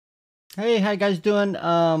Hey, how you guys doing?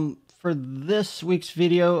 For this week's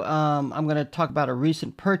video, I'm going to talk about a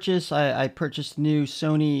recent purchase. I purchased a new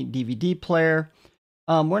Sony DVD player.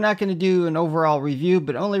 We're not going to do an overall review,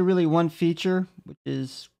 but only really one feature,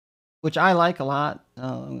 which I like a lot,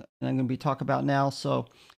 and I'm going to be talking about now. So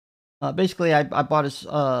basically, I bought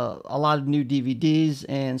a lot of new DVDs,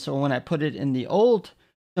 and so when I put it in the old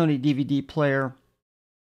Sony DVD player,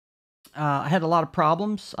 I had a lot of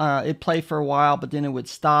problems. It played for a while, but then it would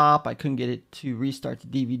stop. I couldn't get it to restart the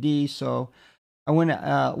DVD, so I went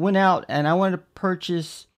out and I wanted to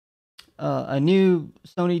purchase a new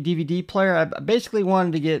Sony DVD player. I basically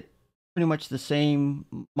wanted to get pretty much the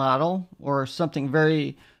same model or something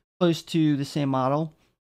very close to the same model.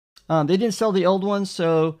 They didn't sell the old one,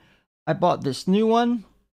 so I bought this new one,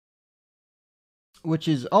 which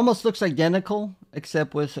is almost looks identical,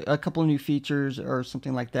 except with a couple new features or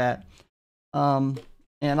something like that. Um,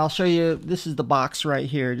 and I'll show you, this is the box right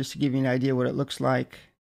here, just to give you an idea what it looks like.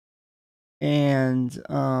 And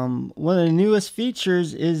one of the newest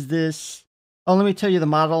features is this. Oh, let me tell you the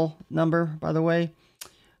model number, by the way.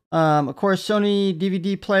 Of course, Sony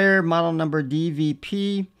DVD player, model number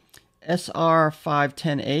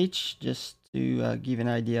DVP-SR510H, just to give you an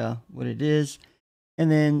idea what it is.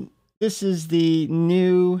 And then this is the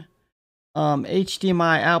new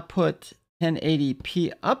HDMI output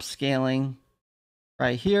 1080p upscaling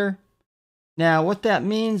right here. Now, what that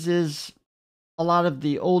means is a lot of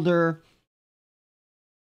the older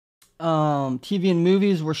TV and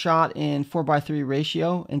movies were shot in 4:3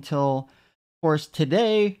 ratio until, of course,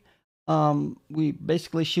 today we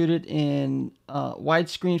basically shoot it in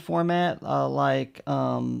widescreen format, like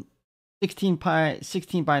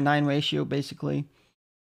 16:9 ratio, basically,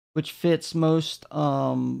 which fits most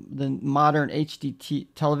the modern HD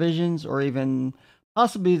televisions or even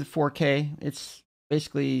possibly the 4K. It's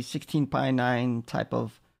basically 16:9 type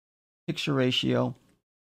of picture ratio.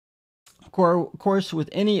 Of course, with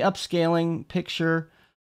any upscaling picture,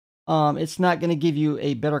 it's not going to give you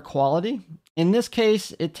a better quality. In this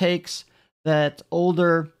case, it takes that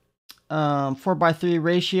older 4:3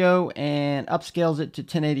 ratio and upscales it to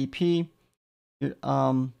 1080p.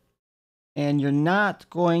 And you're not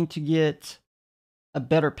going to get a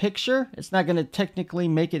better picture. It's not going to technically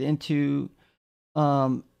make it into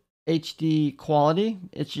HD quality.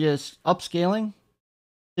 It's just upscaling,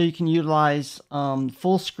 so you can utilize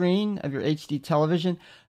full screen of your HD television.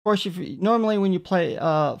 Of course, if you, normally when you play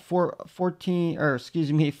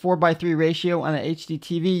 4:3 ratio on an HD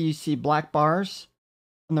TV, you see black bars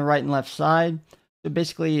on the right and left side. So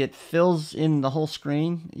basically, it fills in the whole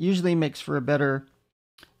screen. It usually makes for a better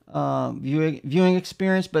viewing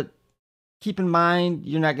experience, but keep in mind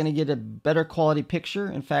you're not going to get a better quality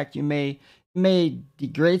picture. In fact, you may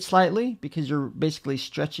degrade slightly because you're basically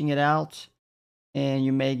stretching it out, and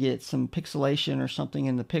you may get some pixelation or something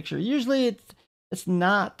in the picture. Usually it's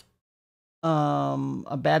not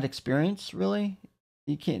a bad experience, really.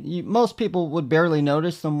 Most people would barely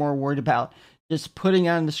notice. They're more worried about just putting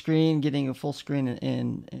on the screen, getting a full screen,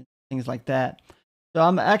 and things like that. So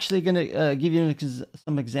I'm actually going to give you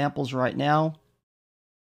some examples right now.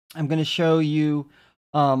 I'm going to show you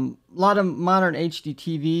a lot of modern HD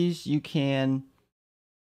TVs. You can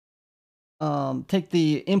take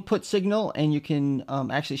the input signal and you can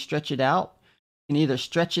actually stretch it out. You can either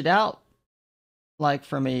stretch it out like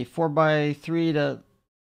from a 4:3 to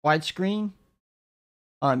widescreen.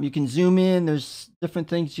 You can zoom in. There's different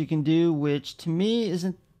things you can do, which to me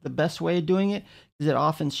isn't the best way of doing it, because it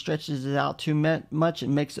often stretches it out too much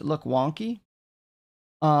and makes it look wonky.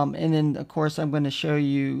 And then, of course, I'm going to show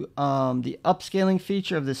you the upscaling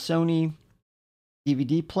feature of the Sony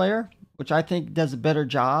DVD player, which I think does a better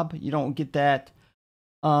job. You don't get that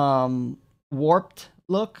warped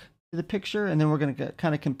look to the picture. And then we're going to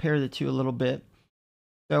kind of compare the two a little bit.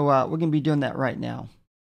 So we're going to be doing that right now.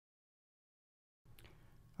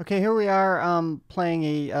 Okay, here we are playing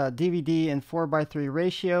a DVD in 4:3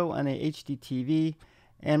 ratio on a HD TV.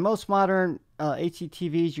 And most modern HD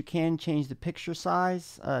TVs, you can change the picture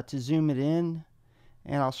size to zoom it in.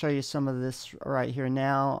 And I'll show you some of this right here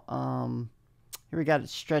now. Here we got it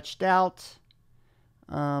stretched out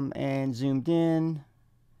and zoomed in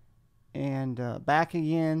and back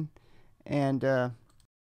again. And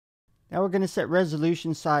now we're going to set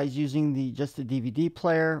resolution size using just the DVD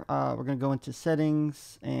player. We're going to go into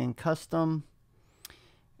settings and custom.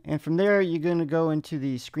 And from there, you're going to go into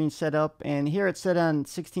the screen setup. And here it's set on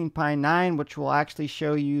 16:9, which will actually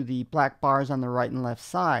show you the black bars on the right and left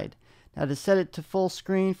side. Now to set it to full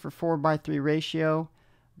screen for 4:3 ratio,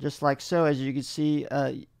 just like so, as you can see,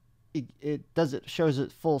 it shows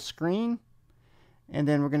it full screen. And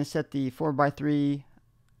then we're going to set the 4:3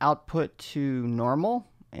 output to normal,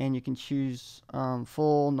 and you can choose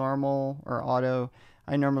full, normal, or auto.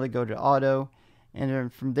 I normally go to auto, and then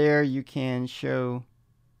from there you can show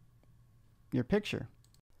your picture.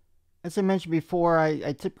 As I mentioned before,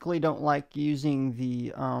 I typically don't like using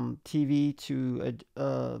the TV to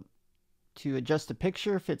adjust the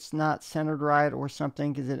picture if it's not centered right or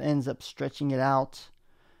something, because it ends up stretching it out,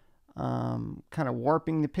 kind of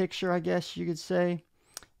warping the picture, I guess you could say.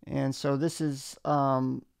 And so this is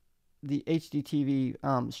the HD TV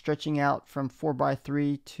stretching out from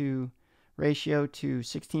 4:3 to ratio to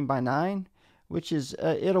 16:9, which is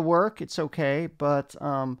it'll work. It's okay, but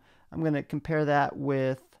I'm going to compare that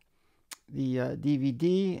with the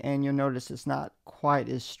DVD, and you'll notice it's not quite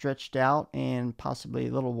as stretched out and possibly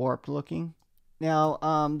a little warped looking. Now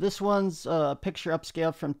this one's picture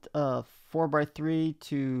upscaled from 4:3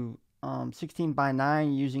 to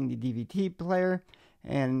 16:9 using the DVD player.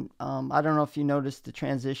 And I don't know if you noticed the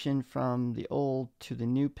transition from the old to the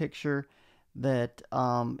new picture, that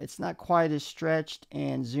it's not quite as stretched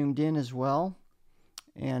and zoomed in as well.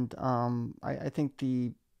 And I think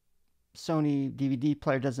the Sony DVD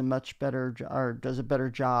player does a much better, or does a better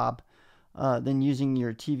job than using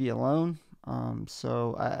your TV alone.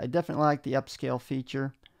 So I definitely like the upscale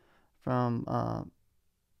feature from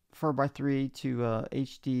 4:3 to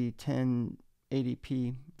HD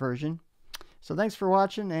 1080p version. So thanks for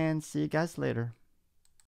watching, and see you guys later.